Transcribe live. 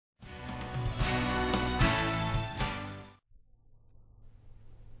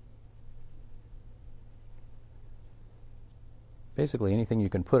Basically anything you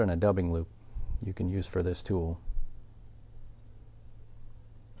can put in a dubbing loop you can use for this tool.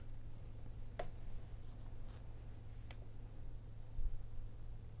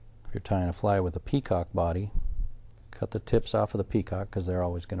 If you're tying a fly with a peacock body, cut the tips off of the peacock because they're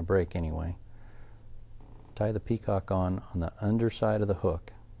always going to break anyway. Tie the peacock on the underside of the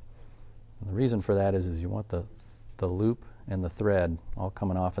hook. And the reason for that is you want the loop and the thread all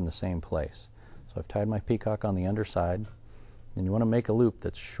coming off in the same place. So I've tied my peacock on the underside, and you want to make a loop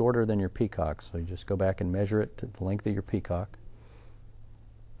that's shorter than your peacock. So you just go back and measure it to the length of your peacock.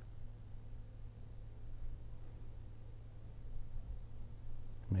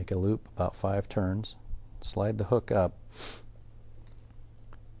 Make a loop about 5 turns. Slide the hook up.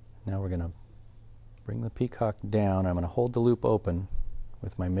 Now we're going to bring the peacock down. I'm going to hold the loop open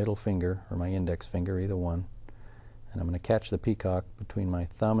with my middle finger or my index finger, either one. And I'm going to catch the peacock between my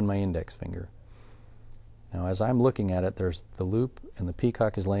thumb and my index finger. Now as I'm looking at it, there's the loop and the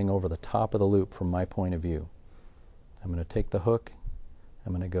peacock is laying over the top of the loop from my point of view. I'm going to take the hook.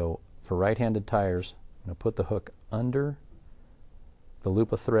 I'm going to go, for right-handed tyers, I'm going to put the hook under the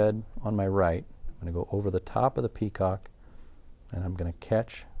loop of thread on my right. I'm going to go over the top of the peacock, and I'm going to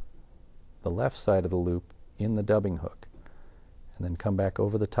catch the left side of the loop in the dubbing hook, and then come back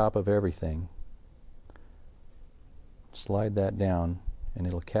over the top of everything, slide that down, and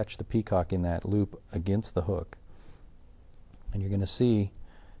it'll catch the peacock in that loop against the hook. And you're going to see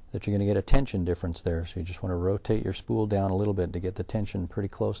that you're going to get a tension difference there, so you just want to rotate your spool down a little bit to get the tension pretty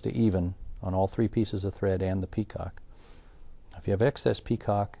close to even on all 3 pieces of thread and the peacock. If you have excess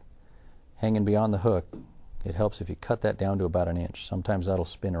peacock hanging beyond the hook, it helps if you cut that down to about 1 inch. Sometimes that'll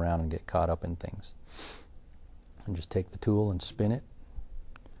spin around and get caught up in things. And just take the tool and spin it.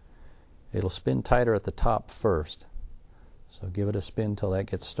 It'll spin tighter at the top first. So give it a spin till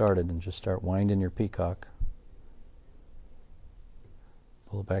that gets started and just start winding your peacock.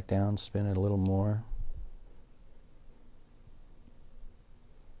 Pull it back down, spin it a little more.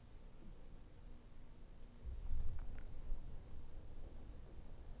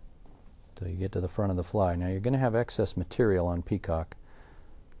 Till you get to the front of the fly. Now you're going to have excess material on peacock.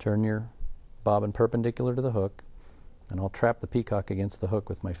 Turn your bobbin perpendicular to the hook, and I'll trap the peacock against the hook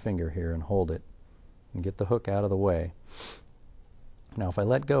with my finger here and hold it and get the hook out of the way. Now if I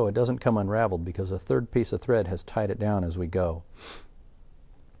let go, it doesn't come unraveled because a 3rd piece of thread has tied it down as we go.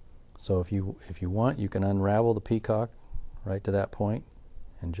 So if you want, you can unravel the peacock right to that point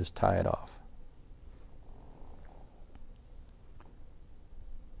and just tie it off.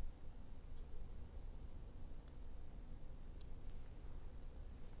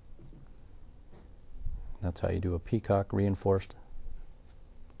 That's how you do a peacock reinforced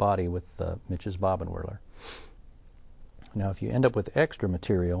body with Mitch's Bobbin Whirler. Now if you end up with extra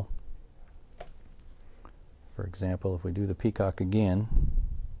material, for example, if we do the peacock again,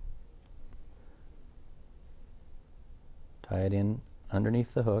 tie it in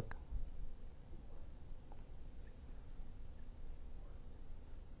underneath the hook,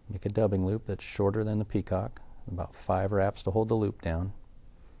 make a dubbing loop that's shorter than the peacock, about 5 wraps to hold the loop down.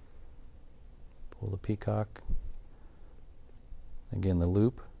 Pull the peacock. Again, the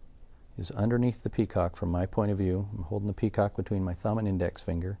loop is underneath the peacock from my point of view. I'm holding the peacock between my thumb and index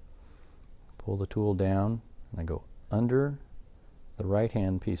finger. Pull the tool down, and I go under the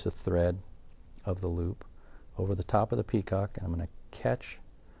right-hand piece of thread of the loop over the top of the peacock, and I'm going to catch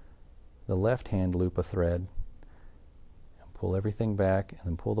the left-hand loop of thread and pull everything back, and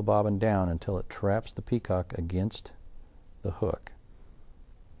then pull the bobbin down until it traps the peacock against the hook.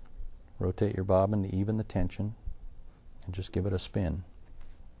 Rotate your bobbin to even the tension and just give it a spin.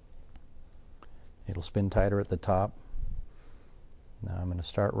 It'll spin tighter at the top. Now I'm going to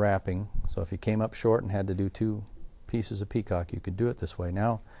start wrapping. So if you came up short and had to do 2 pieces of peacock, you could do it this way.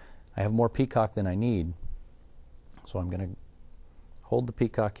 Now I have more peacock than I need, so I'm going to hold the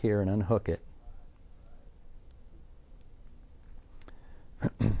peacock here and unhook it.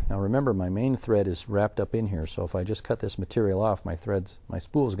 Now remember, my main thread is wrapped up in here, so if I just cut this material off, my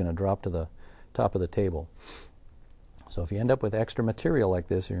spool is going to drop to the top of the table. So if you end up with extra material like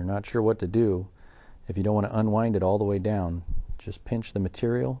this and you're not sure what to do, if you don't want to unwind it all the way down, just pinch the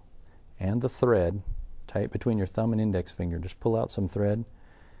material and the thread tight between your thumb and index finger. Just pull out some thread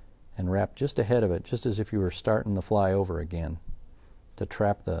and wrap just ahead of it, just as if you were starting the fly over again, to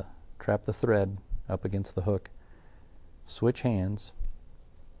trap the thread up against the hook. Switch hands.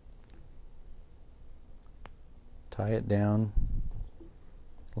 Tie it down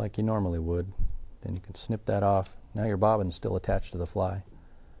like you normally would. Then you can snip that off. Now your bobbin's still attached to the fly.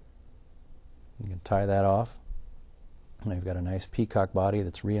 You can tie that off. Now you've got a nice peacock body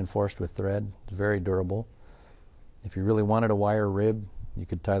that's reinforced with thread. It's very durable. If you really wanted a wire rib, you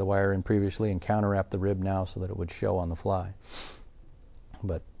could tie the wire in previously and counterwrap the rib now so that it would show on the fly.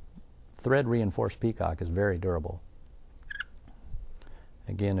 But thread reinforced peacock is very durable.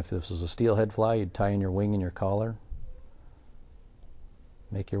 Again, if this was a steelhead fly, you'd tie in your wing and your collar,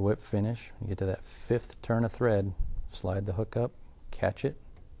 make your whip finish. You get to that 5th turn of thread, slide the hook up, catch it,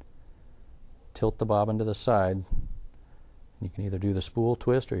 tilt the bobbin to the side. You can either do the spool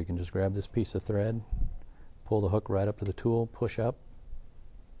twist or you can just grab this piece of thread, pull the hook right up to the tool, push up,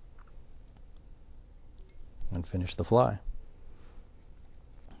 and finish the fly.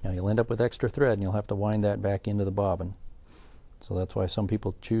 Now you'll end up with extra thread and you'll have to wind that back into the bobbin. So that's why some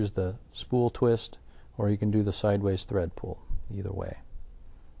people choose the spool twist, or you can do the sideways thread pull, either way.